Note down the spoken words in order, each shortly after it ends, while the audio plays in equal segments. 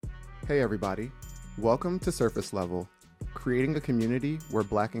Hey everybody, welcome to Surface Level, creating a community where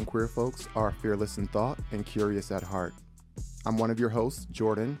Black and queer folks are fearless in thought and curious at heart. I'm one of your hosts,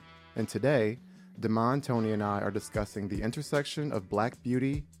 Jordan, and today, Damon, Tony, and I are discussing the intersection of Black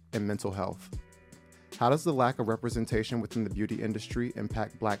beauty and mental health. How does the lack of representation within the beauty industry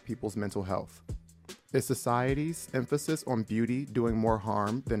impact Black people's mental health? Is society's emphasis on beauty doing more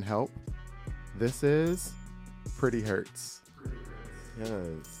harm than help? This is Pretty Hurts.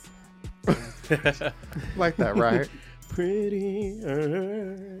 Yes. Like that, right? Pretty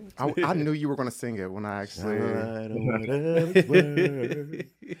Hurts. I knew you were going to sing it when I actually...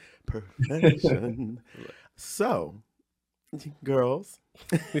 Perfection. So, girls,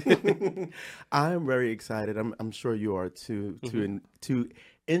 I'm very excited. I'm sure you are too, to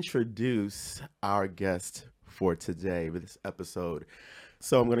introduce our guest for today with this episode.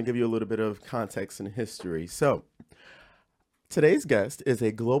 So I'm going to give you a little bit of context and history. So today's guest is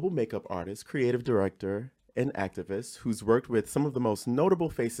a global makeup artist, creative director, and activist who's worked with some of the most notable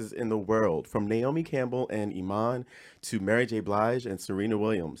faces in the world, from Naomi Campbell and Iman to Mary J. Blige and Serena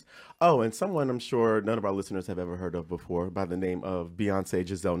Williams. Oh, and someone I'm sure none of our listeners have ever heard of before by the name of Beyonce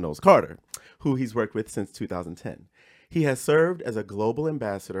Giselle Knowles-Carter, who he's worked with since 2010. He has served as a global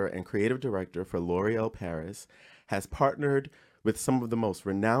ambassador and creative director for L'Oreal Paris, has partnered with some of the most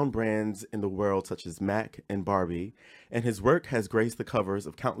renowned brands in the world, such as MAC and Barbie, and his work has graced the covers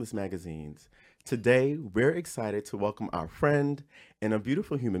of countless magazines. Today, we're excited to welcome our friend and a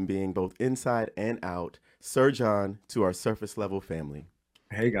beautiful human being, both inside and out, Sir John, to our Surface Level family.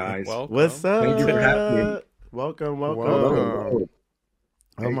 Hey guys. Welcome. What's up? Thank you for having me. Welcome. Whoa.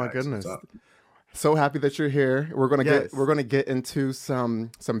 Hey Oh my guys, goodness. what's up? So happy that you're here. We're gonna Yes. get into some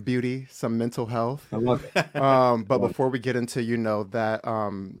beauty, some mental health. I love it. But before we get into that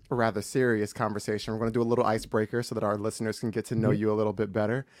rather serious conversation, we're gonna do a little icebreaker so that our listeners can get to know you a little bit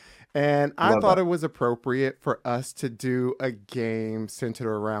better. And I Love thought that. it was appropriate for us to do a game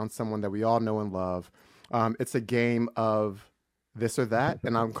centered around someone that we all know and love. It's a game of this or that,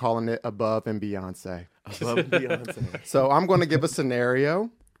 and I'm calling it Above and Beyonce. Above Beyonce. So I'm going to give a scenario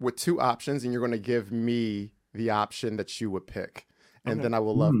with two options, and you're going to give me the option that you would pick. And Okay. then I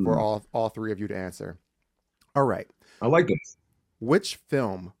would love for all three of you to answer. All right. I like this. Which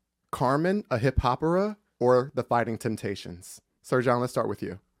film, Carmen, a hip opera, or The Fighting Temptations? Sir John, let's start with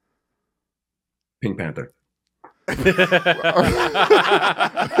you. Pink Panther.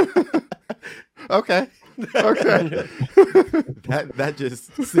 Okay. That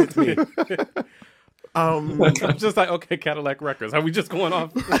just sent me. I'm just like, okay, Cadillac Records. Are we just going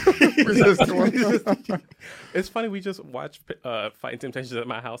off? It's funny. We just watched Fighting Temptations at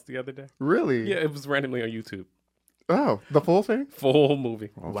my house the other day. Really? Yeah, it was randomly on YouTube. Oh, the full thing? Full movie.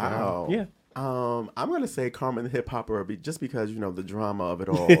 Wow. Yeah. I'm gonna say Carmen the Hip Hopper, just because the drama of it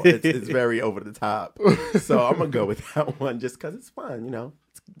all. It's very over the top. So I'm gonna go with that one just because it's fun.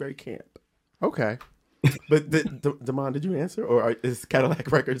 It's very camp. Okay. But Damon, did you answer, or is Cadillac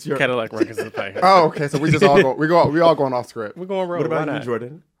Records your? Cadillac Records is the thing. Oh, okay. So we just all go. We all going off script. We're going road. What about Why you, not?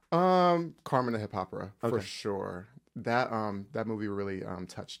 Jordan? Carmen the Hip Opera for Okay. sure. That movie really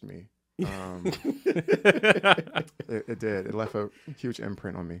touched me. It did. It left a huge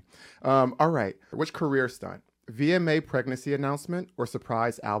imprint on me. All right. Which career stunt? VMA pregnancy announcement or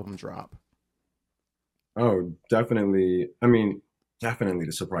surprise album drop? Oh, definitely. Definitely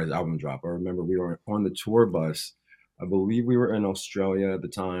the surprise album drop. I remember we were on the tour bus. I believe we were in Australia at the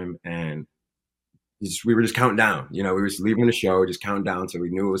time, and we were just counting down. We were just leaving the show, just counting down so we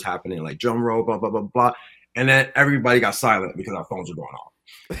knew it was happening, like drum roll, blah, blah, blah, blah. And then everybody got silent because our phones were going off.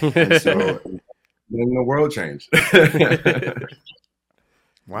 And so then the world changed.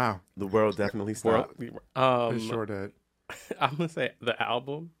 Wow. The world definitely stopped. It sure did. I'm gonna say the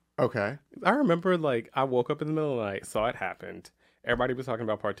album. Okay. I remember, I woke up in the middle of the night, saw it happened. Everybody was talking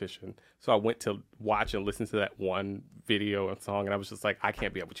about Partition, so I went to watch and listen to that one video and song, and I was just like, I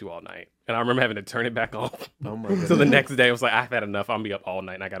can't be up with you all night. And I remember having to turn it back off. Oh my goodness. So the next day, I was like, I've had enough. I'm gonna be up all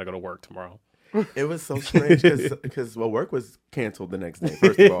night, and I gotta go to work tomorrow. It was so strange because work was canceled the next day,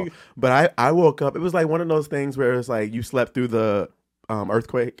 first of all. But I woke up. It was like one of those things where it's like you slept through the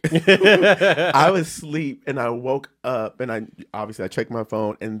earthquake. I was asleep and I woke up and I checked my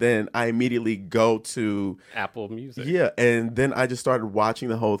phone and then I immediately go to Apple Music. Yeah, and then I just started watching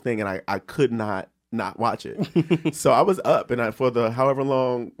the whole thing and I could not watch it. So I was up and for the however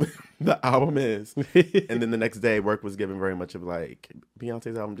long the album is, and then the next day work was given very much of like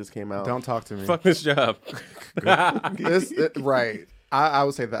Beyonce's album just came out. Don't talk to me. Fuck this job. Right. I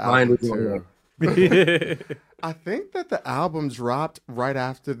would say the Mine album was on too. I think that the album dropped right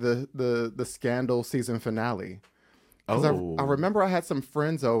after the Scandal season finale. Because Oh. I remember I had some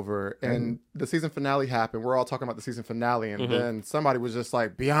friends over and the season finale happened. We're all talking about the season finale. And then somebody was just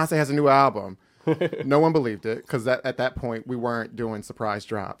like, Beyonce has a new album. No one believed it because at that point we weren't doing surprise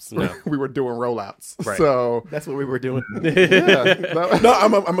drops. No. We were doing rollouts. Right. So, That's what we were doing. yeah. No,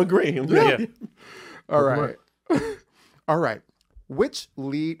 I'm agreeing. Yeah. All right. All right. Which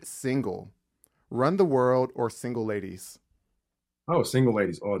lead single, Run the World or Single Ladies? Oh, single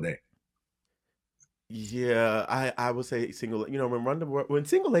ladies all day. Yeah, I would say single. You know, when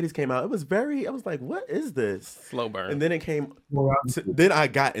Single Ladies came out, it was I was like, what is this? Slow burn. And then it came. Well, Then I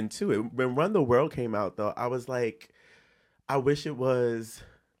got into it. When Run the World came out, though, I was like, I wish it was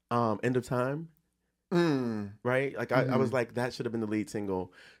End of Time. Right? Like I was like, that should have been the lead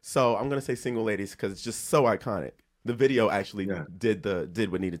single. So I'm gonna say Single Ladies because it's just so iconic. The video actually did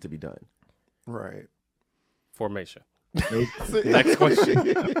what needed to be done. Right. Formation. Next Next question.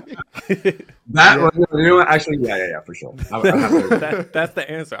 that one, you know what? Actually, yeah, for sure. I have to, That's the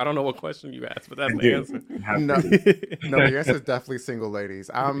answer. I don't know what question you asked, but that's the answer. No, the answer is definitely Single Ladies.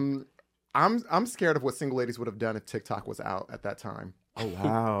 I'm scared of what Single Ladies would have done if TikTok was out at that time. Oh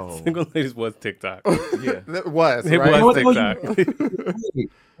wow! Single Ladies was TikTok. Yeah, It was, It right? was TikTok.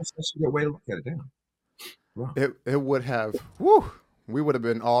 That's a good way to look at it. Damn. Wow. It would have. Whew, we would have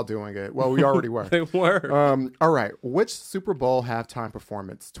been all doing it. Well, we already were. They were. All right. Which Super Bowl halftime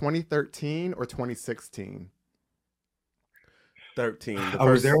performance? 2013 or 2016? 13. I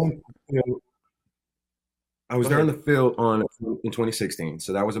was there on the field. I was there on the field in 2016,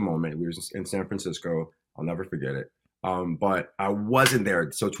 so that was a moment. We were in San Francisco. I'll never forget it. But I wasn't there.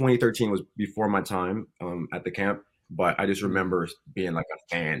 So 2013 was before my time at the camp. But I just remember being like a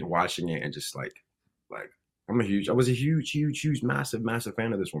fan, watching it, and just like I was a huge, massive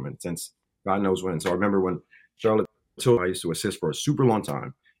fan of this woman since God knows when. So I remember when Charlotte Tilbury, I used to assist for a super long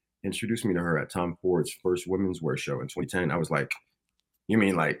time, introduced me to her at Tom Ford's first women's wear show in 2010. I was like, you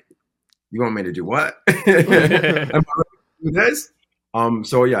mean like, you want me to do what? Am I ready to do this?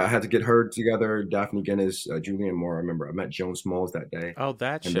 So yeah, I had to get her together, Daphne Guinness, Julianne Moore. I remember I met Joan Smalls that day. Oh,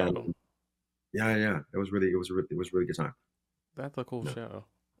 that And show. then- yeah. It was really good time. That's a cool Yeah. show.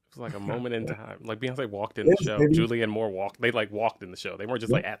 It was like a moment in time. Like Beyonce walked in Yes, the show. baby. Julianne Moore walked. They like walked in the show. They weren't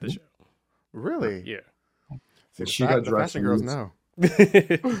just like at the show. Really? Yeah. See, And she got the dressed fashion in girls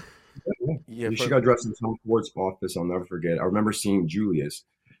these- know. Yeah, She got dressed in Tom Ford's office. I'll never forget. I remember seeing Julius,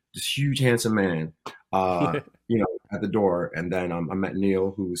 this huge, handsome man, at the door. And then I met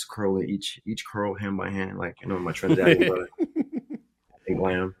Neil, who was curling each curl hand by hand, like, my Trinidadian brother and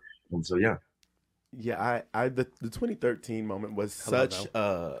glam. And so, yeah. Yeah, the 2013 moment was I love such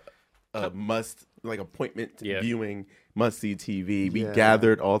a must, like appointment Yeah. viewing, must see TV. We Yeah.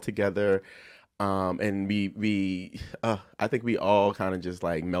 gathered all together, and we I think we all kind of just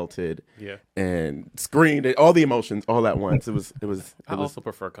like melted Yeah. and screamed at all the emotions all at once. It was I also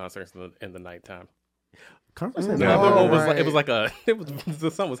prefer concerts in the nighttime. conference. Mm, and Yeah, It Oh, was right. it was like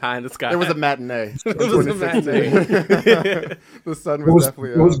the sun was high in the sky. It was a matinee. It was a 2016. The sun It was was,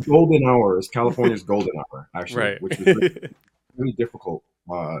 definitely it was up. golden hour. It was California's golden hour, actually, Right. which was really, really difficult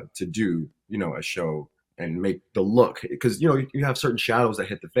to do, a show and make the look. Because, you have certain shadows that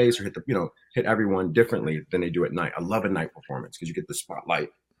hit the face or hit everyone differently than they do at night. I love a night performance because you get the spotlight.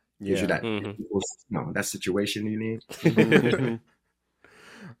 Gives you that, Mhm. that situation you need.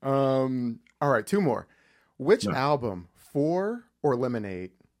 All right, two more. Which No. album, Four or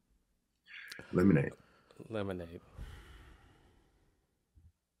Lemonade? Lemonade. Lemonade.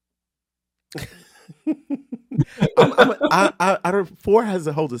 I don't. Four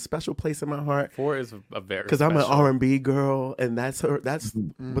holds a special place in my heart Four is a very because I'm an special. R&B girl, and that's her. That's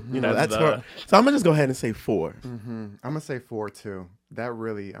Mhm. that's That's her. So I'm gonna just go ahead and say Four. I'm gonna say Four too. That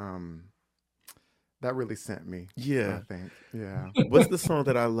really sent me. I Yeah. think. Yeah. What's the song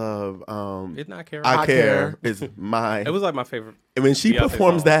that I love? It's not Care. I I care Care. is my. It was like my favorite. And when she Beyonce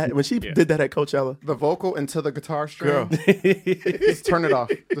performs song. that, when she Yeah. did that at Coachella, The vocal into the guitar Girl. string. Just turn it off.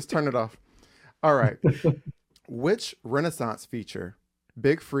 Just turn it off. All right. Which Renaissance feature,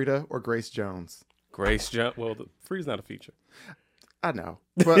 Big Frida or Grace Jones? Grace Jones. Well, Free's not a feature. I know,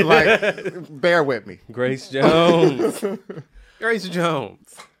 but like, bear with me. Grace Jones. Grace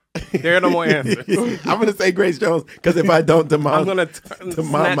Jones. There are no more answers. I'm gonna say Grace Jones because if I don't, I'm gonna to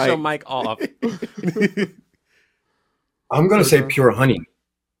my snatch your mic. mic off. I'm going to say Pure Honey.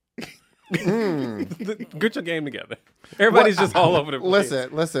 Mm. Get your game together. Everybody's just all over the place.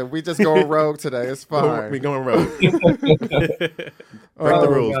 Listen. We just go rogue today. It's we fine. going rogue. Break Oh, the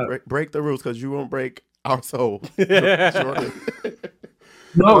rules. God. Break the rules because you won't break our soul.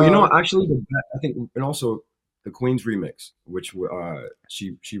 No, actually, I think, and also the Queen's remix, which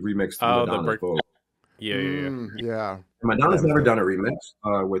she remixed Oh, the Madonna's break- Vogue. Yeah. Madonna's never done a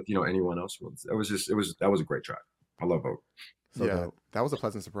remix with anyone else. That was a great track. I love Vogue. So yeah, dope. that was a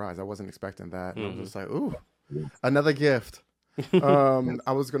pleasant surprise. I wasn't expecting that. And I was Mhm. just like, ooh, Yeah. another gift.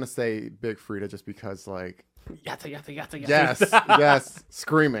 I was gonna say Big Frida just because, like, Yatta, yatta, yatta, yatta. yes, yes,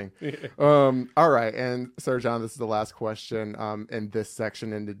 screaming. Yeah. All right, and Sir John, this is the last question in this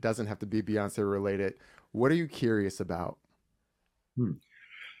section, and it doesn't have to be Beyonce related. What are you curious about?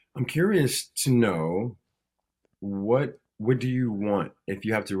 I'm curious to know what do you want, if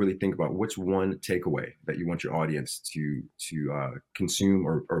you have to really think about which one takeaway that you want your audience to consume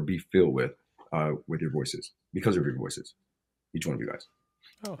or be filled with your voices, because of your voices, each one of you guys.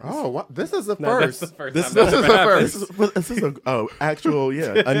 Oh, what? This is the No, that's first. the first This time is that's the ever happened. first. This is a actual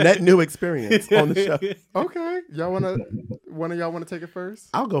a net new experience on the show. Okay, one of y'all want to take it first?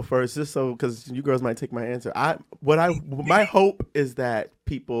 I'll go first, just so, because you girls might take my answer. My hope is that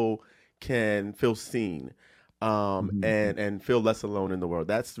people can feel seen, and feel less alone in the world.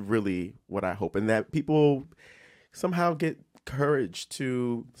 That's really what I hope, and that people somehow get courage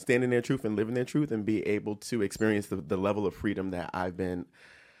to stand in their truth and live in their truth, and be able to experience the level of freedom that I've been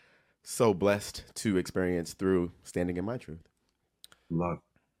so blessed to experience through standing in my truth. Love.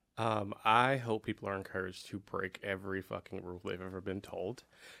 I hope people are encouraged to break every fucking rule they've ever been told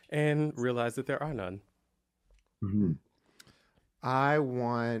and realize that there are none. Mhm. I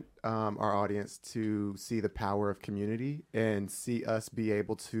want our audience to see the power of community and see us be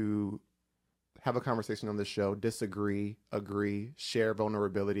able to have a conversation on the show, disagree, agree, share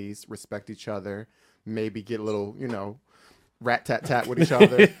vulnerabilities, respect each other, maybe get a little, rat tat tat with each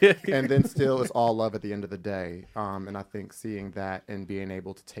other, and then still it's all love at the end of the day. And I think seeing that and being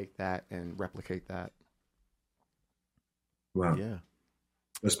able to take that and replicate that. Wow, Yeah.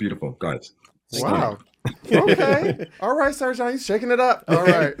 that's beautiful, guys. Wow. Okay. All right, Sir John, he's shaking it up. All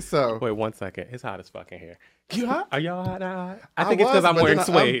right. So Wait 1 second. It's hot as fucking here. You hot? Are y'all hot now? I think it's because was, I'm but wearing then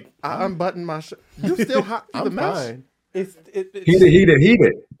suede. I unbuttoned my shirt. You still hot through the I'm mesh? fine. It's Heat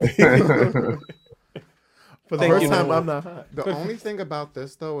it. For the Thank first you. time, I'm not hot. The only thing about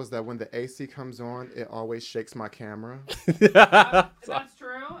this though is that when the AC comes on, it always shakes my camera. That's true.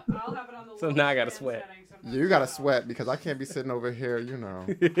 I'll have it on the So low now I gotta scan sweat. setting sometimes You gotta as well. sweat because I can't be sitting over here, Do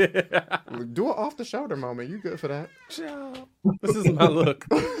an off the shoulder moment. You good for that? This is my look.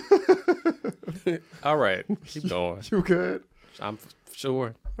 All right, keep going. You good? I'm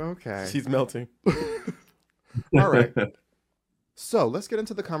sure. Okay. She's melting. All right. So let's get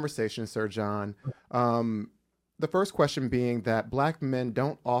into the conversation, Sir John. The first question being that Black men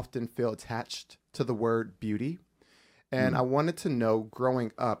don't often feel attached to the word beauty. And I wanted to know,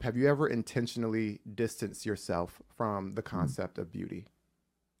 growing up, have you ever intentionally distanced yourself from the concept of beauty?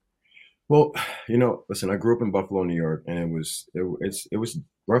 Well, listen, I grew up in Buffalo, New York, and it was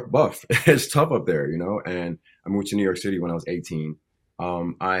buff. It's tough up there, and I moved to New York City when I was 18.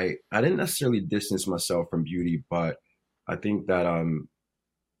 I didn't necessarily distance myself from beauty, but I think that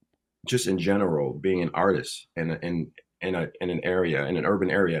just in general, being an artist in an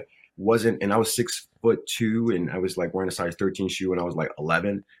urban area wasn't, and I was 6'2", and I was like wearing a size 13 shoe when I was like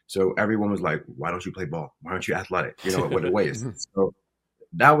 11. So everyone was like, "Why don't you play ball? Why aren't you athletic?" What it weighs. So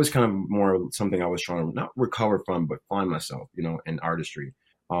that was kind of more something I was trying to not recover from, but find myself, in artistry.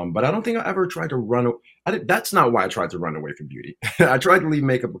 But I don't think I ever tried to run. That's not why I tried to run away from beauty. I tried to leave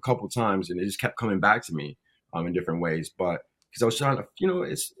makeup a couple times, and it just kept coming back to me in different ways. But because I was trying to,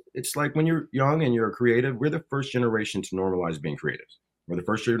 it's like when you're young and you're creative, we're the first generation to normalize being creative. We're the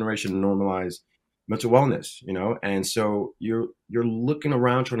first generation to normalize mental wellness, and so you're looking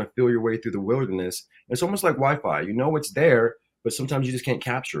around trying to feel your way through the wilderness. It's almost like Wi-Fi. It's there, but sometimes you just can't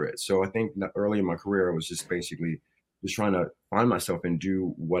capture it. So I think that early in my career, I was just basically just trying to find myself and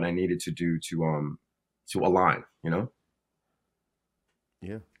do what I needed to do to align, Yeah.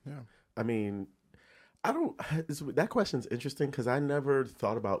 Yeah. I mean, that question's interesting because I never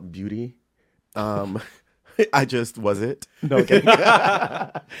thought about beauty. I just wasn't. No kidding.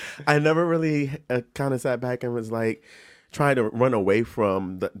 I never really kind of sat back and was like trying to run away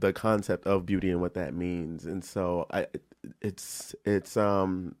from the concept of beauty and what that means. And so it's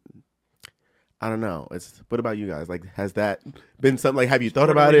I don't know. What about you guys? Like, has that been something? Like, have you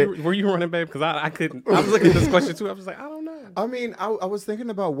thought about it? Were you running, babe? Because I couldn't. I was looking at this question too. I was like, I don't know. I mean, I was thinking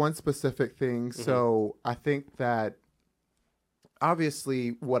about one specific thing. So I think that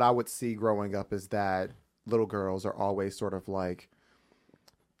obviously what I would see growing up is that little girls are always sort of like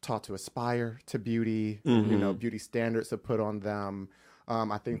taught to aspire to beauty, beauty standards are put on them.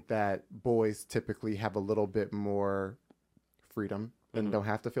 I think that boys typically have a little bit more freedom and don't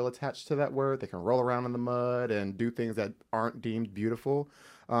have to feel attached to that word. They can roll around in the mud and do things that aren't deemed beautiful.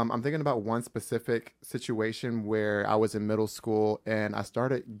 I'm thinking about one specific situation where I was in middle school and I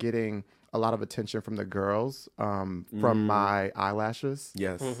started getting a lot of attention from the girls from my eyelashes.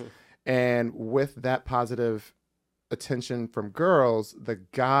 Yes. And with that positive attention from girls, the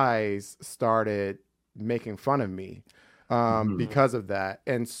guys started making fun of me because of that.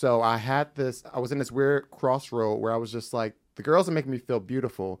 And so I was in this weird crossroad where I was just like, the girls are making me feel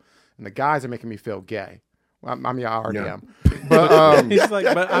beautiful and the guys are making me feel gay. I mean, I already am. But He's like,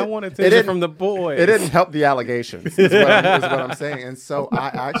 but I want attention from the boys. it didn't help the allegations, is what I'm saying. And so I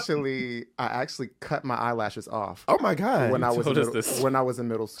actually cut my eyelashes off. Oh my God. When I was in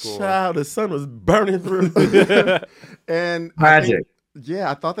middle school. Child, the sun was burning through. And Magic.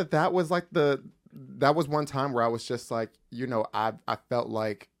 I thought that was like that was one time where I was just like, I felt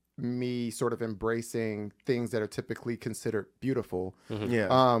like me sort of embracing things that are typically considered beautiful.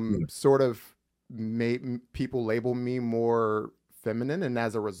 Yeah. Sort of made people label me more feminine, and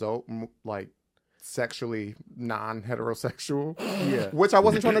as a result, like sexually non-heterosexual. Yeah. Which I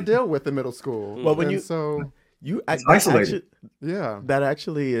wasn't trying to deal with in middle school. Well, when It's isolated. That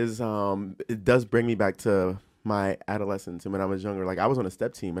actually is it does bring me back to my adolescence and when I was younger. Like I was on a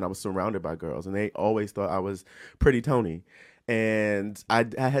step team and I was surrounded by girls and they always thought I was pretty Tony. And I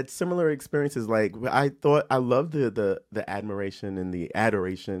had similar experiences. Like I thought I loved the admiration and the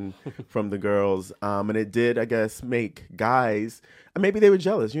adoration from the girls, and it did, I guess, make guys. Maybe they were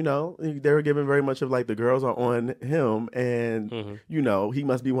jealous. They were given very much of like the girls are on him, and he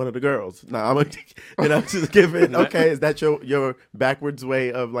must be one of the girls. Now I'm just giving. Okay, is that your backwards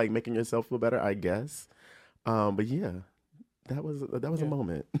way of like making yourself feel better? I guess. But yeah, that was a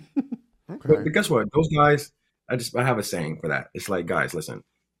moment. Okay. But guess what? Those guys. I have a saying for that. It's like, guys, listen,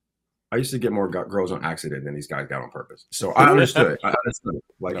 I used to get more girls on accident than these guys got on purpose. So I understood.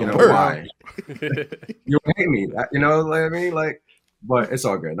 Like, why? You don't hate me. You know what I mean? Like, but it's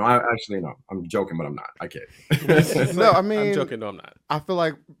all good. No, no. I'm joking, but I'm not. I kid. No, I mean, I'm joking. No, I'm not. I feel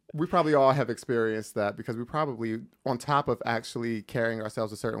like we probably all have experienced that because we probably, on top of actually carrying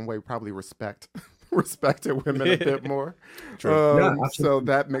ourselves a certain way, we probably respected women a bit more. So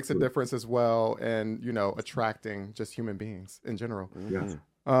that makes a difference as well, and attracting just human beings in general. Yeah.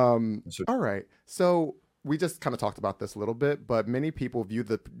 All right. So we just kind of talked about this a little bit, but many people view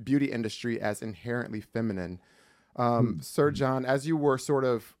the beauty industry as inherently feminine. Sir John, as you were sort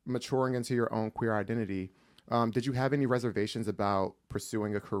of maturing into your own queer identity, did you have any reservations about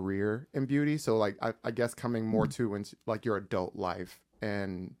pursuing a career in beauty? So like, I guess coming more into like your adult life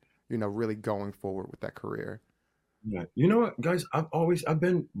and really going forward with that career. Yeah. You know what, guys? I've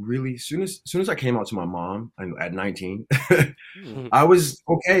been really, soon as I came out to my mom at 19, I was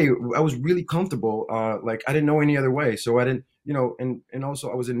okay. I was really comfortable. Like I didn't know any other way. So I didn't, and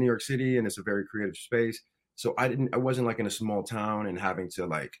also I was in New York City and it's a very creative space. So I wasn't like in a small town and having to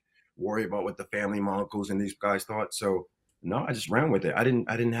like worry about what the family, my uncles and these guys thought. So no, I just ran with it. I didn't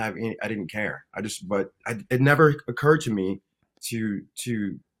care. It never occurred to me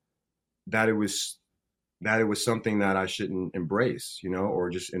that it was something that I shouldn't embrace, or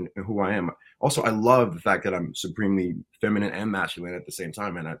just in who I am. Also, I love the fact that I'm supremely feminine and masculine at the same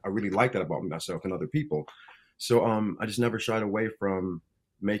time. And I really like that about myself and other people. So I just never shied away from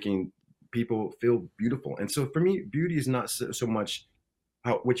making people feel beautiful. And so for me, beauty is not so much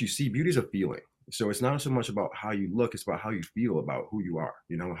what you see. Beauty is a feeling. So it's not so much about how you look, it's about how you feel about who you are,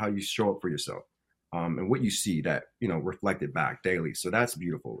 how you show up for yourself. And what you see that, reflected back daily. So that's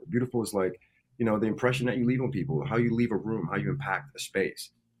beautiful. Beautiful is like, the impression that you leave on people, how you leave a room, how you impact a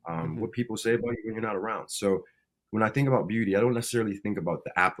space, what people say about you when you're not around. So when I think about beauty, I don't necessarily think about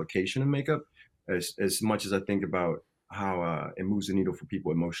the application of makeup as much as I think about how it moves the needle for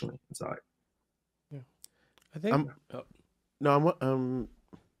people emotionally inside. Yeah. I think.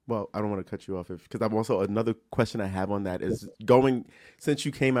 Well, I don't want to cut you off because I'm also another question I have on that is since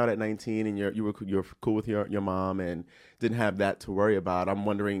you came out at 19 and you're cool with your mom and didn't have that to worry about. I'm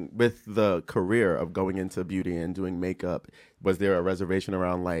wondering, with the career of going into beauty and doing makeup, was there a reservation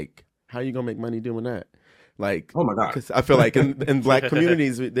around like how are you gonna make money doing that? Like, oh my God, because I feel like in Black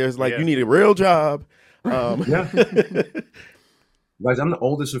communities there's like you need a real job. Guys, I'm the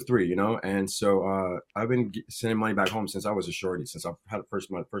oldest of three, and so I've been sending money back home since I was a shorty, since I've had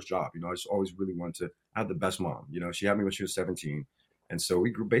my first job. I just always really wanted to have the best mom. She had me when she was 17. And so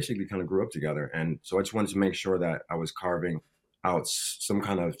we basically kind of grew up together. And so I just wanted to make sure that I was carving out some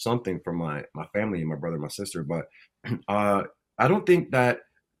kind of something from my family and my brother and my sister. But I don't think that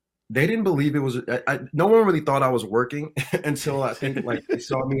they didn't believe it was, no one really thought I was working until I think like they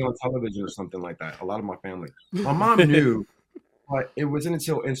saw me on television or something like that. A lot of my family. My mom knew. But it wasn't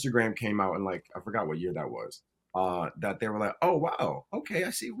until Instagram came out, and like I forgot what year that was, that they were like, "Oh wow, okay,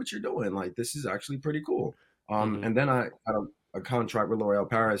 I see what you're doing. Like this is actually pretty cool." And then I had a contract with L'Oréal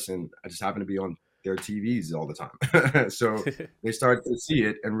Paris, and I just happened to be on their TVs all the time. So they started to see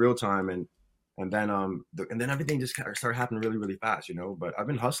it in real time, and then and then everything just kind of started happening really, really fast, you know. But I've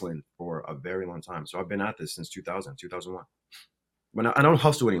been hustling for a very long time, so I've been at this since 2000, 2001. But I don't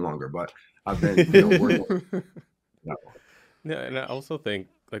hustle any longer, but I've been working. Yeah, and I also think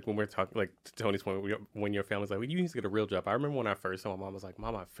like when we're talking, like to Tony's point, when your family's like, well, you need to get a real job. I remember when I first saw my mom was like,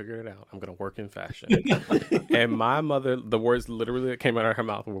 "Mom, I figured it out. I'm gonna work in fashion." And my mother, the words literally that came out of her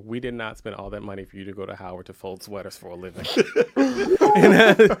mouth were, "We did not spend all that money for you to go to Howard to fold sweaters for a living."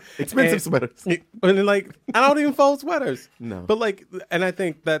 Expensive sweaters. And then like, I don't even fold sweaters. No, but like, and I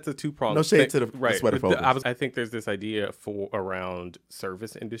think that's a two-pronged. No shade to the right. sweater folders. I think there's this idea around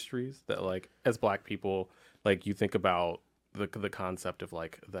service industries that like as Black people, like you think about the concept of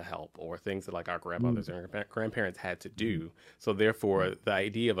like the help or things that like our grandmothers and our grandparents had to do. So therefore, the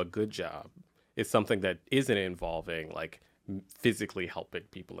idea of a good job is something that isn't involving like physically helping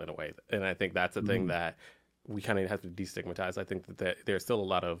people in a way. And I think that's a thing that we kind of have to destigmatize. I think that there's still a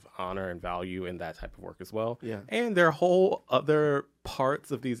lot of honor and value in that type of work as well. Yeah. And there are whole other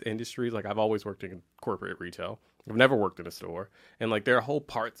parts of these industries. Like I've always worked in corporate retail. I've never worked in a store. And like there are whole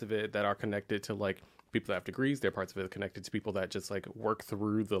parts of it that are connected to like people that have degrees. There are parts of it connected to people that just like work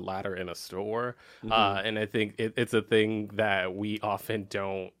through the ladder in a store. And I think it's a thing that we often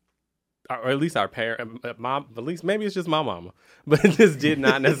don't, or at least our mom, at least maybe it's just my mama, but just did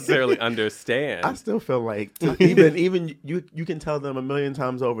not necessarily understand. I still feel like even you can tell them a million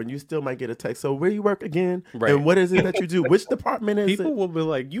times over, and you still might get a text. So where you work again? Right. And what is it that you do? Which department is People it? will be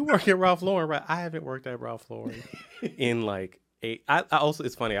like, "You work at Ralph Lauren, right?" I haven't worked at Ralph Lauren in like 8. I also,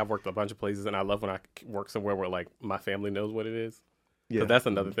 it's funny. I've worked a bunch of places, and I love when I work somewhere where like my family knows what it is. Yeah, so that's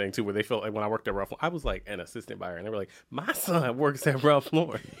another thing too, where they feel like when I worked at Ralph Lauren, I was like an assistant buyer, and they were like, "My son works at Ralph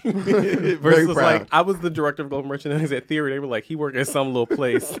Lauren." Versus like I was the director of global merchandising at Theory. They were like, "He worked at some little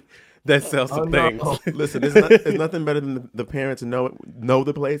place that sells some things." No. Listen, there's nothing better than the parents know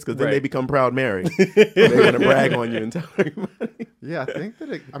the place, because then they become proud Mary. They want to brag on you and tell everybody. Yeah, I think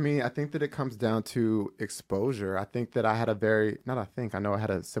that it comes down to exposure. I think that I know I had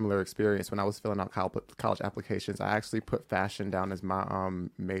a similar experience when I was filling out college applications. I actually put fashion down as my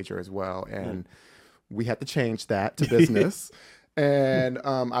major as well, and we had to change that to business. And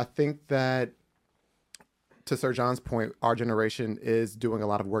I think that, to Sir John's point, our generation is doing a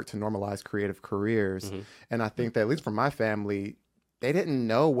lot of work to normalize creative careers. And I think that, at least for my family, they didn't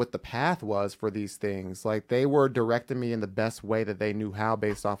know what the path was for these things. Like, they were directing me in the best way that they knew how,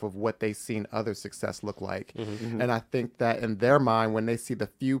 based off of what they seen other success look like. And I think that in their mind, when they see the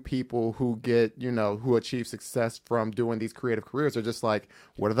few people who get, who achieve success from doing these creative careers, they're just like,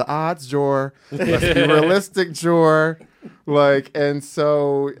 what are the odds, Jor? Let's be realistic, Jor. Like, and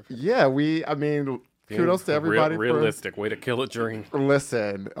so, yeah, kudos to everybody. Realistic way to kill a dream.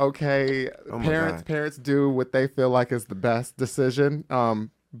 Listen, okay, parents do what they feel like is the best decision.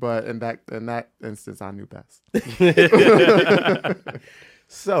 But in that instance, I knew best.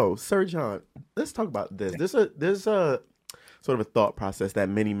 So, Sir John, let's talk about this. There's a sort of a thought process that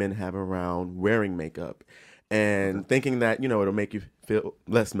many men have around wearing makeup and thinking that, it'll make you feel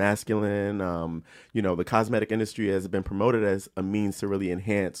less masculine. The cosmetic industry has been promoted as a means to really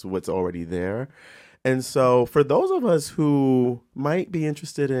enhance what's already there. And so for those of us who might be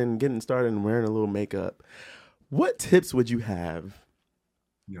interested in getting started and wearing a little makeup, what tips would you have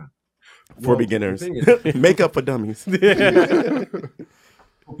for beginners? Makeup for dummies. For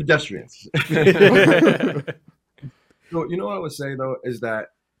pedestrians. So, what I would say, though, is that,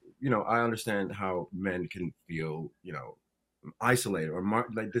 I understand how men can feel, isolated or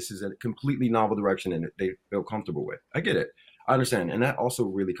like this is a completely novel direction and they feel comfortable with. I get it. I understand. And that also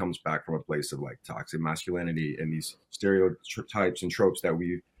really comes back from a place of like toxic masculinity and these stereotypes and tropes that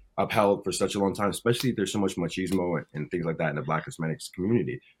we upheld for such a long time, especially if there's so much machismo and things like that in the Black cosmetics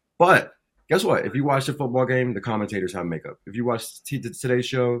community. But guess what? If you watch the football game, the commentators have makeup. If you watch Today's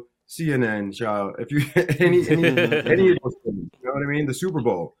Show, CNN show, if you any of those things, you know what I mean? The Super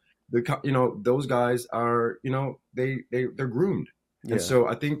Bowl, those guys are, they're groomed. Yeah. And so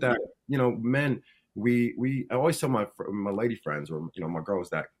I think that, men, I always tell my lady friends or, my girls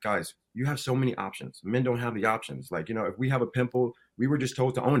that, guys, you have so many options. Men don't have the options. Like, if we have a pimple, we were just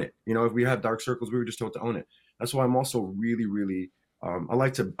told to own it. If we have dark circles, we were just told to own it. That's why I'm also really, really,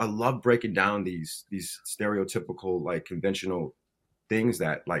 I love breaking down these stereotypical, like conventional things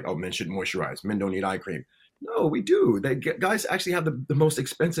that like, oh, men should moisturize. Men don't need eye cream. No, we do. Guys actually have the most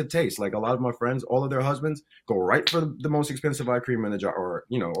expensive taste. Like a lot of my friends, all of their husbands go right for the most expensive eye cream in the jar, or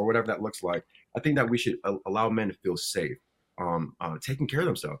or whatever that looks like. I think that we should allow men to feel safe, taking care of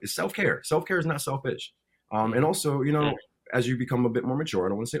themselves. It's self care. Self care is not selfish. And also, as you become a bit more mature, I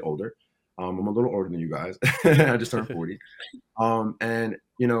don't want to say older. I'm a little older than you guys. I just turned 40. And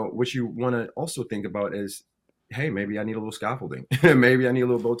what you want to also think about is, hey, maybe I need a little scaffolding. Maybe I need a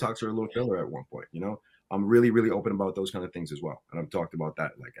little Botox or a little filler at one point. I'm really, really open about those kind of things as well. And I've talked about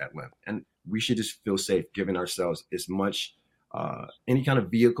that like at length. And we should just feel safe giving ourselves as much, any kind of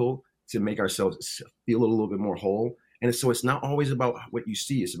vehicle to make ourselves feel a little bit more whole. And so it's not always about what you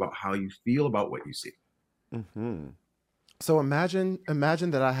see. It's about how you feel about what you see. Mm-hmm. So imagine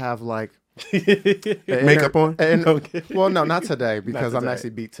that I have like makeup on. And, Okay. Well, no, not today because I'm today. actually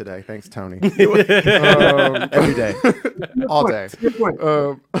beat today. Thanks, Tony. Every day. All day. To your point.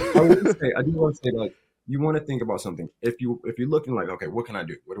 I do want to say, like, you want to think about something. If you're looking like, okay, what can I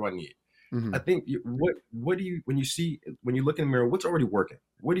do? What do I need? Mhm. I think what do you when you look in the mirror, what's already working?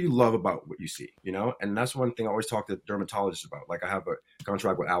 What do you love about what you see? And that's one thing I always talk to dermatologists about. Like I have a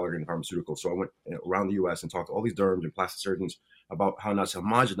contract with Allergan Pharmaceuticals, so I went around the U.S. and talked to all these derms and plastic surgeons about how not to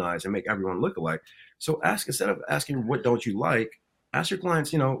homogenize and make everyone look alike. So instead of asking what don't you like, ask your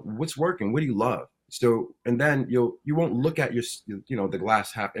clients, what's working, what do you love? So, and then you won't look at your the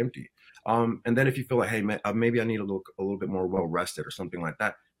glass half empty. And then if you feel like, hey, man, maybe I need a little bit more well rested or something like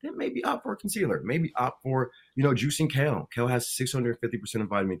that, then maybe opt for a concealer. Maybe opt for, juicing kale. Kale has 650% of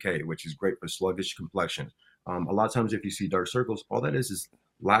vitamin K, which is great for sluggish complexion. A lot of times if you see dark circles, all that is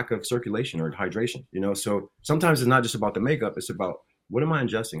lack of circulation or hydration, So sometimes it's not just about the makeup. It's about what am I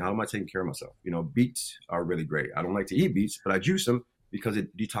ingesting? How am I taking care of myself? Beets are really great. I don't like to eat beets, but I juice them because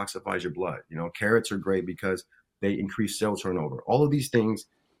it detoxifies your blood. Carrots are great because they increase cell turnover. All of these things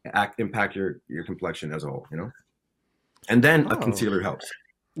impact your complexion as a whole, And then a concealer helps.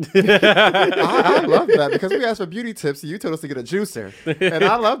 I love that because we asked for beauty tips and you told us to get a juicer. And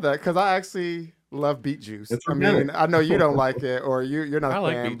I love that because I actually love beet juice. It's I organic. mean, I know you don't like it or you're not I a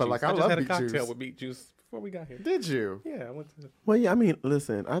like fan, beet but juice. like I just love had a beet cocktail juice. with beet juice before we got here. Did you? Yeah, I went to. Well, yeah, I mean,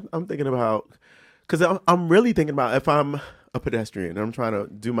 listen, I'm thinking about, because I'm really thinking about if I'm a pedestrian and I'm trying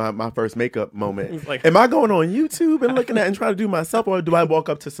to do my first makeup moment. It's like- am I going on YouTube and looking at and trying to do myself, or do I walk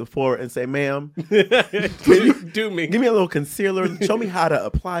up to Sephora and say, ma'am, do me. give me a little concealer, show me how to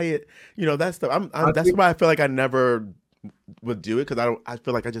apply it? That stuff. That's why I feel like I never would do it, because I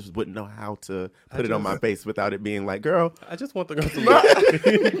feel like I just wouldn't know how to put it on my face without it being like, girl, I just want the girl to look.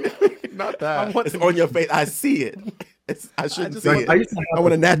 Not that. I want it's on your face. I see it. I shouldn't see it. I I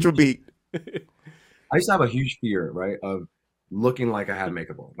want a natural beat. I used to have a huge fear, right, of looking like I had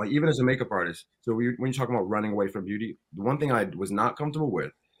makeup on. Like even as a makeup artist. So when you're talking about running away from beauty, the one thing I was not comfortable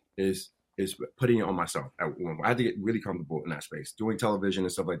with is putting it on myself. I had to get really comfortable in that space. Doing television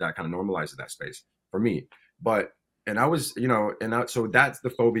and stuff like that kind of normalizes that space for me. And I was, so that's the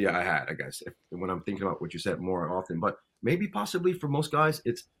phobia I had, I guess, when I'm thinking about what you said more often. But maybe possibly for most guys,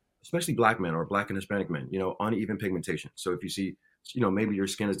 it's especially black men or black and Hispanic men, uneven pigmentation. So if you see, maybe your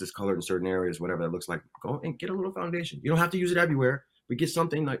skin is discolored in certain areas, whatever that looks like, go and get a little foundation. You don't have to use it everywhere, but get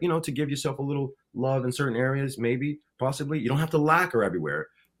something like, to give yourself a little love in certain areas, maybe, possibly. You don't have to lacquer everywhere,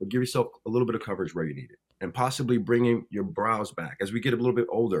 but give yourself a little bit of coverage where you need it. And possibly bringing your brows back. As we get a little bit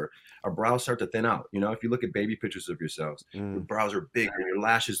older, our brows start to thin out. If you look at baby pictures of yourselves, your brows are big and your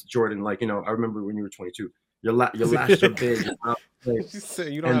lashes, Jordan, like, I remember when you were 22, your lashes are big. Your brows are big. She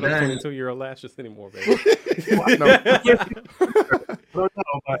said you don't have a 22-year-old lashes anymore, baby. But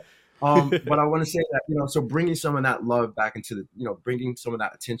I want to say that, so bringing some of that love back into bringing some of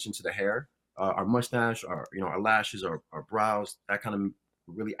that attention to the hair, our mustache, our lashes, our brows, that kind of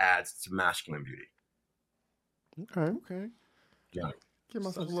really adds to masculine beauty. Okay. Yeah. Give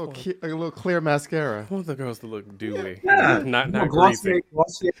myself So a little clear mascara. I want the girls to look dewy. Yeah. Not Glossier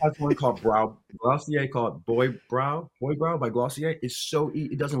greasy. has one called Glossier called Boy Brow by Glossier. It's so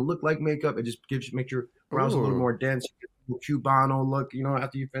it doesn't look like makeup. It just makes your brows a little Ooh. more dense. You get a Cubano look,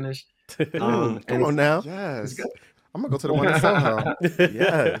 after you finish. Come on now. Yes. good. I'm going to go to the one in Soho.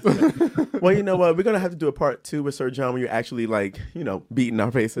 Yes. Well, you know what? We're going to have to do a part 2 with Sir John when you're actually beating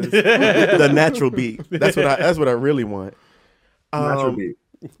our faces. The natural beat. That's what I really want. Natural beat.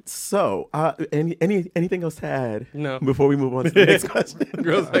 So, anything else to add? No. Before we move on to the next question.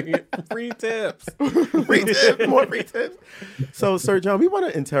 Girls like free tips. Free tips, more free tips. So, Sir John, we want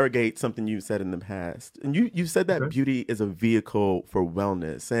to interrogate something you said in the past. And you said that beauty is a vehicle for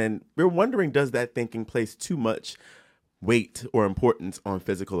wellness. And we're wondering, does that thinking place too much weight or importance on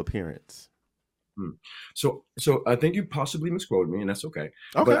physical appearance? So I think you possibly misquoted me, and that's okay.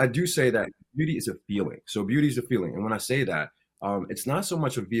 Okay. But I do say that beauty is a feeling. So beauty is a feeling, and when I say that, it's not so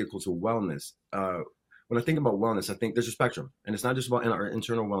much a vehicle to wellness. When I think about wellness, I think there's a spectrum, and it's not just about our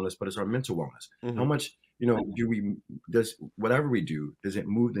internal wellness, but it's our mental wellness. Mhm. How much does whatever we do, does it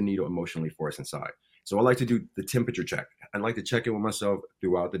move the needle emotionally for us inside? So I like to do the temperature check. I like to check in with myself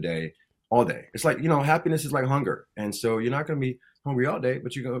throughout the day, all day. It's like, happiness is like hunger, and so you're not going to be hungry all day,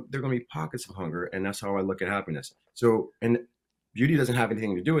 but there are going to be pockets of hunger, and that's how I look at happiness. So, and beauty doesn't have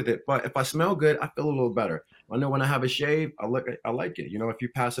anything to do with it, but if I smell good, I feel a little better. I know when I have a shave, I like it. If you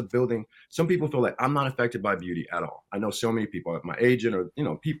pass a building, some people feel like I'm not affected by beauty at all. I know so many people, my agent, or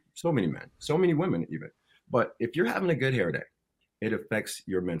people, so many men, so many women even. But if you're having a good hair day, it affects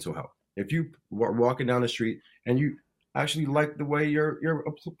your mental health. If you are walking down the street and you actually like the way your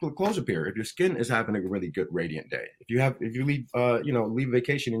clothes appear, if your skin is having a really good radiant day, if you leave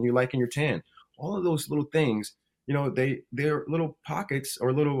vacation and you're liking your tan, all of those little things, they're little pockets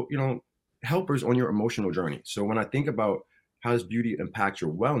or little helpers on your emotional journey. So when I think about how does beauty impact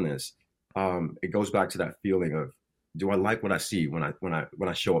your wellness, it goes back to that feeling of, do I like what I see when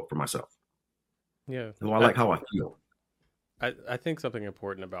I show up for myself? Yeah. Do I like how I feel? I think something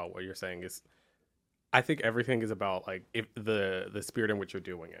important about what you're saying is, I think everything is about like if the spirit in which you're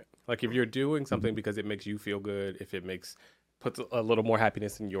doing it. Like if you're doing something because it makes you feel good, if it puts a little more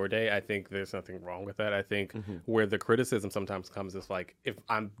happiness in your day, I think there's nothing wrong with that. I think where the criticism sometimes comes is like, if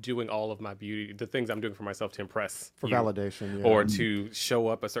I'm doing all of my beauty, the things I'm doing for myself to impress For you, validation, yeah. or to show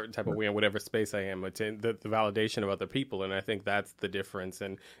up a certain type of way in whatever space I am, the validation of other people. And I think that's the difference.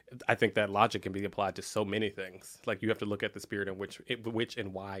 And I think that logic can be applied to so many things. Like you have to look at the spirit in which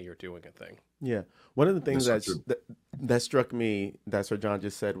and why you're doing a thing. Yeah. One of the things That's so that struck me that Sir John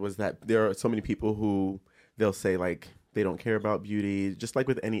just said was that there are so many people who they'll say like they don't care about beauty, just like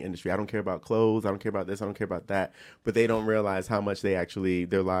with any industry. I don't care about clothes. I don't care about this. I don't care about that. But they don't realize how much their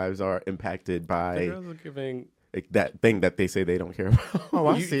lives are impacted by The girls are giving that thing that they say they don't care about. Oh,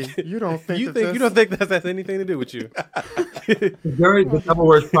 I see. You don't think you don't think that has anything to do with you. Very the Devil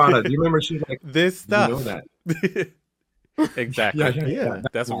Wears Prada. Do you remember she's like, This stuff. You know that. Exactly. Yeah.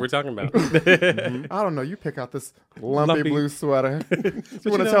 That's what we're talking about. I don't know. You pick out this lumpy blue sweater.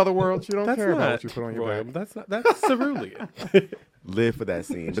 You want to tell the world you don't That's care about not what you put on your Roy, back. That's cerulean. Live for that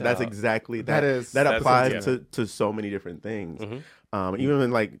scene. But that's exactly That that applies yeah. to so many different things. Mhm. Even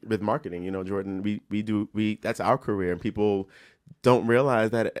in, like with marketing, Jordan, we that's our career, and people don't realize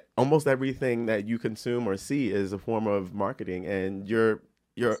that almost everything that you consume or see is a form of marketing, and you're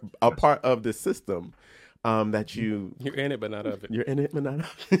a part of the system. That you're in it, but not of it. You're in it, but not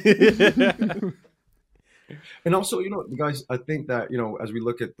of it. And also, guys, I think that, as we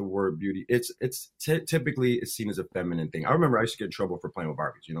look at the word beauty, it's typically it's seen as a feminine thing. I remember I used to get in trouble for playing with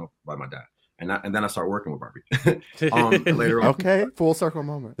Barbies, by my dad. And then I started working with Barbie. Later on. Okay. Full circle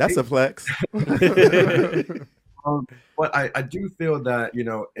moment. That's a flex. But I do feel that,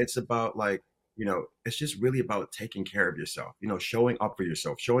 it's about like, it's just really about taking care of yourself, showing up for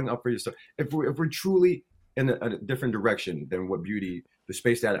yourself. If we're truly in a different direction than what beauty, the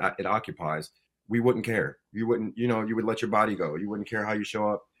space that it occupies, we wouldn't care. You wouldn't, you would let your body go. You wouldn't care how you show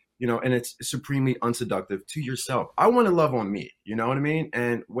up, and it's supremely unseductive to yourself. I want to love on me, you know what I mean?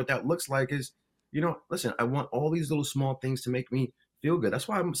 And what that looks like is, listen, I want all these little small things to make me feel good. That's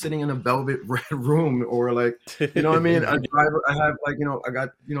why I'm sitting in a velvet red room, or like, you know what I mean? A driver, I have like, I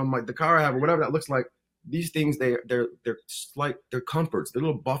got, the car I have or whatever that looks like. These things, they're comforts, they're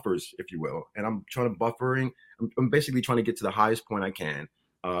little buffers, if you will. And I'm I'm basically trying to get to the highest point I can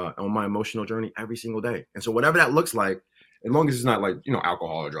on my emotional journey every single day. And so whatever that looks like, as long as it's not like,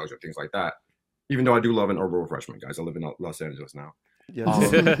 alcohol or drugs or things like that, even though I do love an herbal refreshment, guys. I live in Los Angeles now.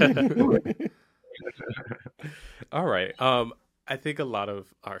 All right. I think a lot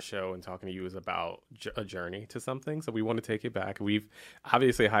of our show and talking to you is about a journey to something. So we want to take it back. We've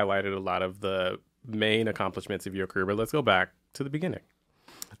obviously highlighted a lot of the main accomplishments of your career, but let's go back to the beginning.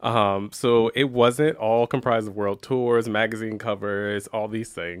 So it wasn't all comprised of world tours, magazine covers, all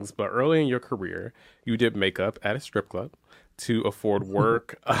these things. But early in your career, you did makeup at a strip club to afford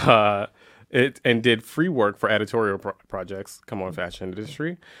work. And did free work for editorial projects come on fashion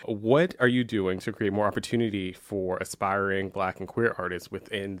industry. What are you doing to create more opportunity for aspiring Black and queer artists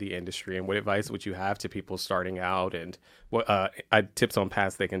within the industry? And what advice would you have to people starting out, and what tips on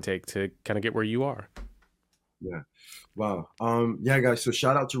paths they can take to kind of get where you are? Yeah. Wow. Yeah, guys. So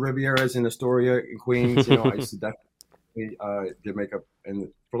shout out to Riviera's in Astoria in Queens. I used to definitely did makeup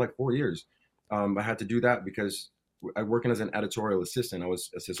for like 4 years. I had to do that because I working as an editorial assistant. I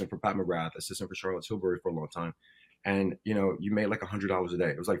was assistant for Pat McGrath, assistant for Charlotte Tilbury for a long time. and you made like $100 a day.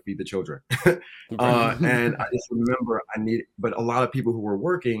 It was like feed the children. And I just remember but a lot of people who were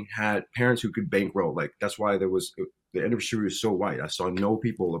working had parents who could bankroll. Like that's why the industry was so white. I saw no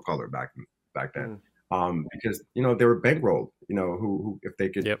people of color back then. Because they were bankrolled, who if they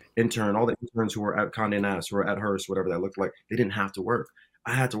could intern, all the interns who were at Condé Nast, who were at Hearst, whatever that looked like, they didn't have to work.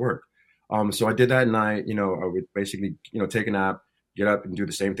 I had to work. So I did that, and I would basically take a nap, get up, and do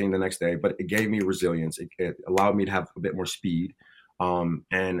the same thing the next day. But it gave me resilience. It allowed me to have a bit more speed.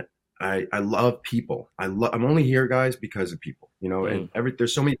 And I love people. I'm only here, guys, because of people. And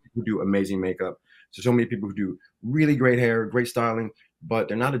there's so many people who do amazing makeup. There's so many people who do really great hair, great styling, but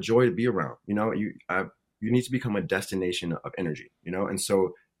they're not a joy to be around. You need to become a destination of energy. And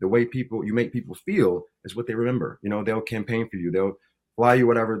so the way you make people feel is what they remember. They'll campaign for you. They'll fly you,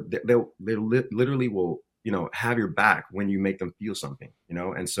 whatever. They literally will, have your back when you make them feel something.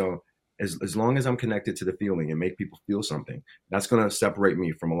 And so as long as I'm connected to the feeling and make people feel something, that's going to separate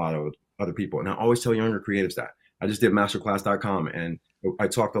me from a lot of other people. And I always tell younger creatives that. I just did masterclass.com, and I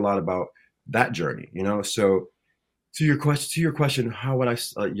talked a lot about that journey. So to your question, how would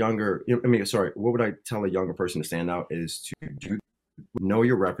what would I tell a younger person to stand out is to know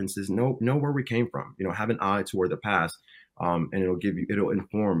your references, know where we came from, have an eye toward the past, and it'll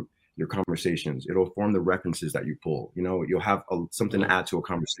inform your conversations. It'll form the references that you pull. You'll have something to add to a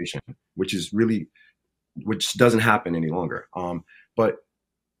conversation, which doesn't happen any longer. But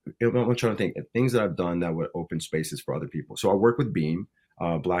I'm trying to think of things that I've done that would open spaces for other people. So I work with Beam,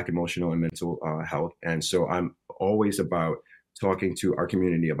 Black Emotional and Mental Health. And so I'm always about talking to our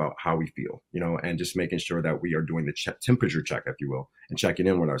community about how we feel, and just making sure that we are doing the temperature check, if you will, and checking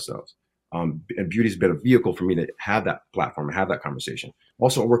in with ourselves. And beauty's been a vehicle for me to have that platform and have that conversation.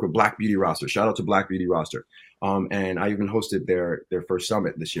 Also, I work with Black Beauty Roster. Shout out to Black Beauty Roster. And I even hosted their first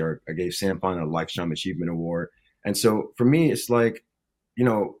summit this year. I gave Samfon a Lifetime Achievement Award. And so for me, it's like,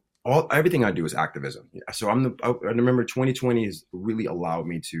 everything I do is activism. So I remember 2020 has really allowed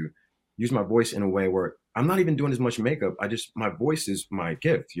me to use my voice in a way where I'm not even doing as much makeup. My voice is my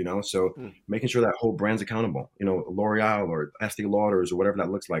gift, so making sure that whole brand's accountable, L'Oreal or Estee Lauders or whatever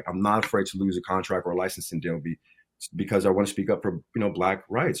that looks like. I'm not afraid to lose a contract or a licensing deal because I want to speak up for, Black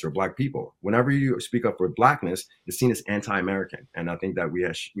rights or Black people. Whenever you speak up for Blackness, it's seen as anti-American. And I think that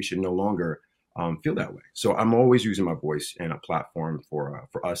we should no longer feel that way. So I'm always using my voice and a platform for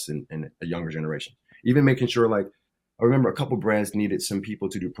us and a younger generation. Even making sure, like, I remember a couple brands needed some people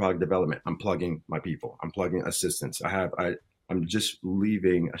to do product development. I'm plugging my people. I'm plugging assistants. I'm just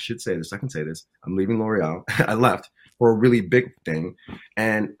leaving. I should say this. I can say this. I'm leaving L'Oreal. I left for a really big thing,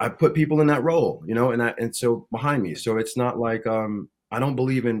 and I put people in that role, and so behind me. So it's not like I don't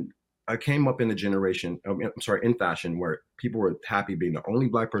believe in. I came up in a generation. In fashion where people were happy being the only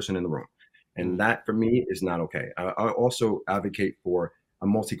Black person in the room. And that for me is not okay. I also advocate for a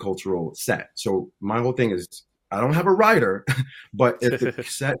multicultural set. So my whole thing is I don't have a writer, but if the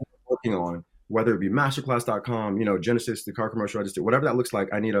set I'm working on, whether it be masterclass.com, Genesis, the car commercial I just did, whatever that looks like,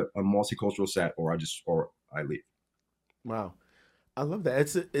 I need a multicultural set or I leave. Wow. I love that.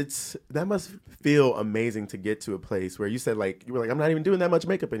 That must feel amazing to get to a place where you said, like, you were like, I'm not even doing that much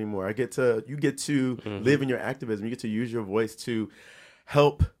makeup anymore. You get to live in your activism. You get to use your voice to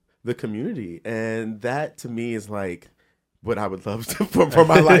help the community. And that to me is like what I would love for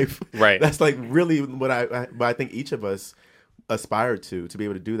my life. Right. That's like really what I think each of us aspire to be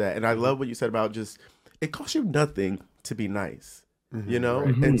able to do that. And I love what you said about just, it costs you nothing to be nice, Right.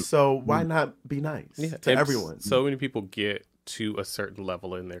 And so why not be nice to everyone? So many people get to a certain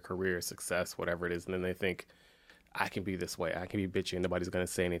level in their career, success, whatever it is, and then they think, I can be this way, I can be bitchy and nobody's going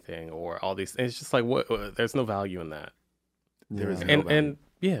to say anything, or all these, and it's just like, what? There's no value in that. There is no value. And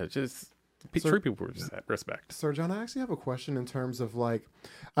yeah, just treat people with respect. Sir John, I actually have a question in terms of, like,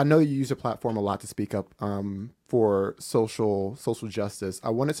 I know you use your platform a lot to speak up for social justice.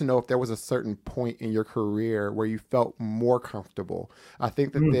 I wanted to know if there was a certain point in your career where you felt more comfortable. I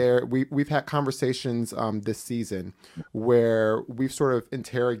think that we've had conversations this season where we've sort of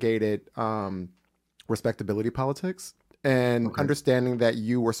interrogated respectability politics. And understanding that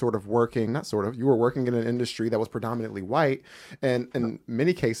you were you were working in an industry that was predominantly white, and in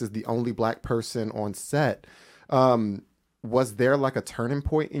many cases, the only Black person on set. Was there like a turning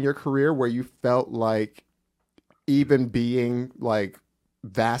point in your career where you felt like, even being like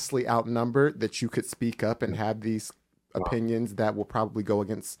vastly outnumbered, that you could speak up and have these opinions that will probably go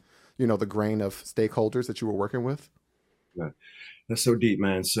against, the grain of stakeholders that you were working with? Yeah. That's so deep,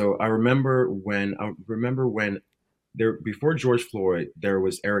 man. So I remember when before George Floyd, there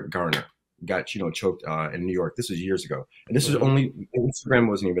was Eric Garner, got choked in New York. This was years ago, and this was only Instagram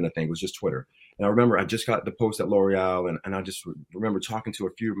wasn't even a thing. It was just Twitter. And I remember I just got the post at L'Oreal, and I just remember talking to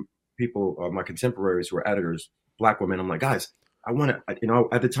a few people, my contemporaries who were editors, Black women. I'm like, guys, I want to,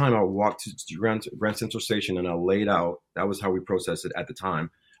 at the time I walked to Grand Central Station and I laid out. That was how we processed it at the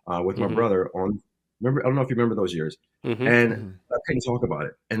time with my brother on. Remember, I don't know if you remember those years, and I couldn't talk about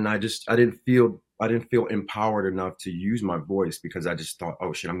it, and I didn't feel empowered enough to use my voice because I just thought,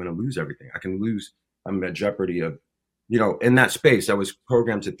 oh shit, I'm going to lose everything. I'm at jeopardy of, in that space I was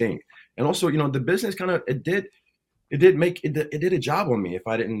programmed to think. And also, the business kind of, it did a job on me if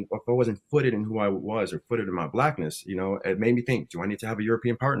I wasn't footed in who I was or footed in my Blackness. It made me think, do I need to have a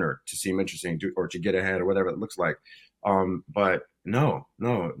European partner to seem interesting or to get ahead or whatever it looks like? But no,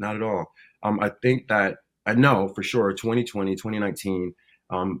 not at all. I think that I know for sure 2020, 2019,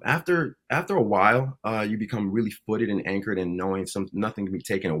 after a while, you become really footed and anchored in knowing nothing can be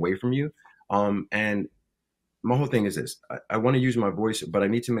taken away from you. And my whole thing is this: I want to use my voice, but I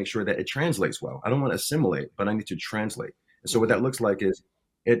need to make sure that it translates well. I don't want to assimilate, but I need to translate. And so what that looks like is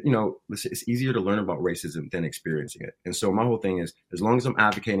it's easier to learn about racism than experiencing it. And so my whole thing is, as long as I'm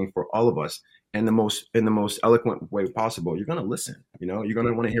advocating for all of us in the most eloquent way possible, you're going to listen. You're going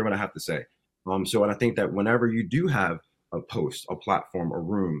to want to hear what I have to say. And I think that whenever you do have a post, a platform, a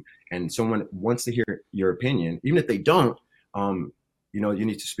room, and someone wants to hear your opinion, even if they don't, you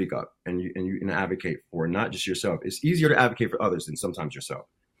need to speak up and advocate for not just yourself. It's easier to advocate for others than sometimes yourself.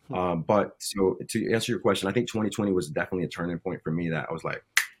 But so to answer your question, I think 2020 was definitely a turning point for me that I was like,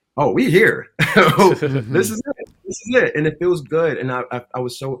 oh, we here. This is it. And it feels good. And I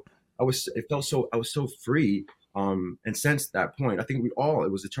was so free. And since that point, I think it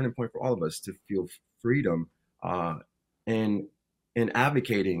was a turning point for all of us to feel freedom in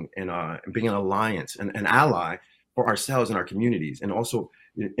advocating and being an alliance and an ally for ourselves and our communities, and also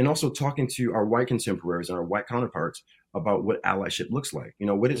talking to our white contemporaries and our white counterparts about what allyship looks like.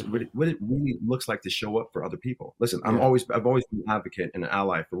 What it really looks like to show up for other people. Listen, I've always been an advocate and an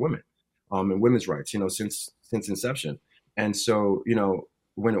ally for women, and women's rights. Since inception. And so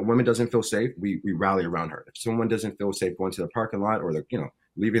when a woman doesn't feel safe, we rally around her. If someone doesn't feel safe going to the parking lot or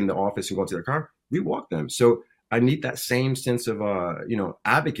leaving the office and going to their car, we walk them. So I need that same sense of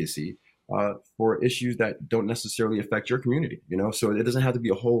advocacy for issues that don't necessarily affect your community, so it doesn't have to be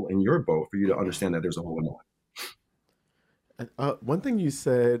a hole in your boat for you to understand that there's a hole in mine. One thing you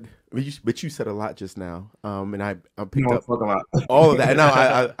said, but you said a lot just now, and I picked up a lot. all of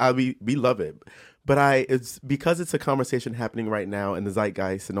that. And we love it, but it's because it's a conversation happening right now in the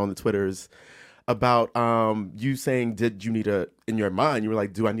zeitgeist and on the Twitters about you saying, did you need in your mind, you were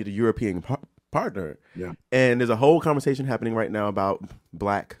like, do I need a European partner? Yeah. And there's a whole conversation happening right now about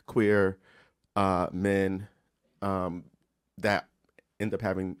Black queer men that end up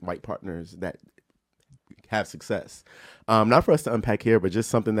having white partners that have success. Not for us to unpack here, but just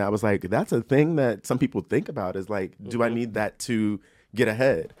something that I was like, that's a thing that some people think about is like, do I need that to get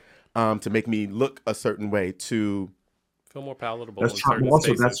ahead, to make me look a certain way, to feel more palatable? That's Trump.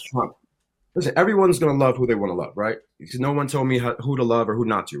 Also, that's Trump. Listen, everyone's going to love who they want to love, right? Because no one told me who to love or who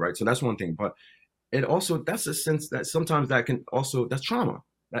not to, right? So that's one thing. But it also, that's a sense that sometimes that's trauma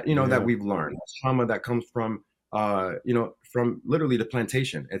that, that we've learned. That's trauma that comes from, from literally the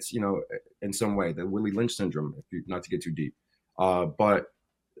plantation. It's, in some way, the Willie Lynch syndrome, not to get too deep. But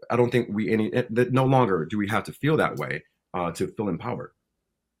I don't think no longer do we have to feel that way to feel empowered.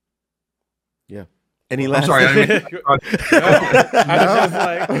 Yeah. Any last? I'm sorry. I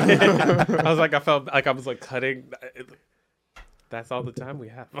felt like I was like cutting. That's all the time we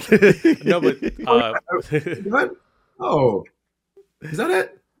have. No, but oh, is that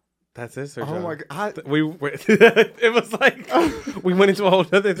it? That's it, Sir Oh John. my God! It was like we went into a whole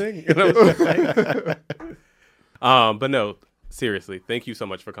other thing. But no, seriously, thank you so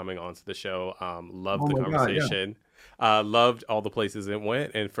much for coming on to the show. Loved the conversation. God, yeah. Loved all the places it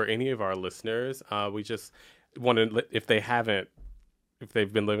went. And for any of our listeners, we just want to, if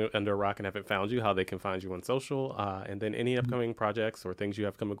they've been living under a rock and haven't found you, how they can find you on social, and then any upcoming projects or things you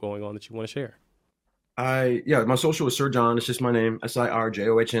have going on that you want to share. My social is Sir John. It's just my name,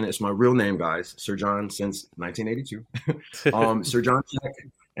 SirJohn. It's my real name, guys. Sir John since 1982. Sir John Check.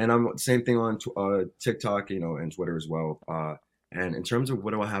 And I'm same thing on TikTok, and Twitter as well. And in terms of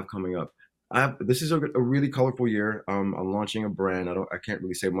what do I have coming up, this is a really colorful year. I'm launching a brand. I can't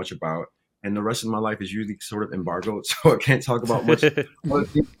really say much about, and the rest of my life is usually sort of embargoed, so I can't talk about much. But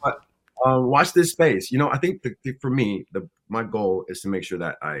watch this space. I think for me, my goal is to make sure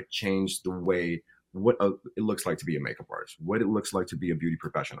that I change the way what it looks like to be a makeup artist, what it looks like to be a beauty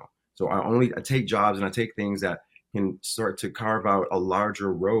professional. So I take jobs and I take things that can start to carve out a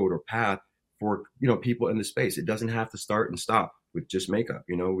larger road or path for, you know, people in the space. It doesn't have to start and stop with just makeup.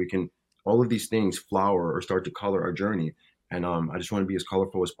 You know, we can, all of these things flower or start to color our journey. And I just want to be as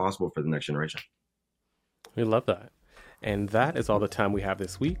colorful as possible for the next generation. We love that. And that is all the time we have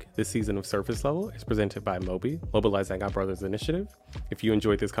this week. This season of Surface Level is presented by Moby, Mobilizing Our Brothers Initiative. If you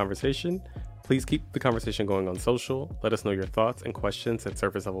enjoyed this conversation, please keep the conversation going on social. Let us know your thoughts and questions at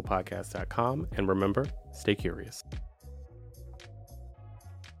surfacelevelpodcast.com. And remember, stay curious.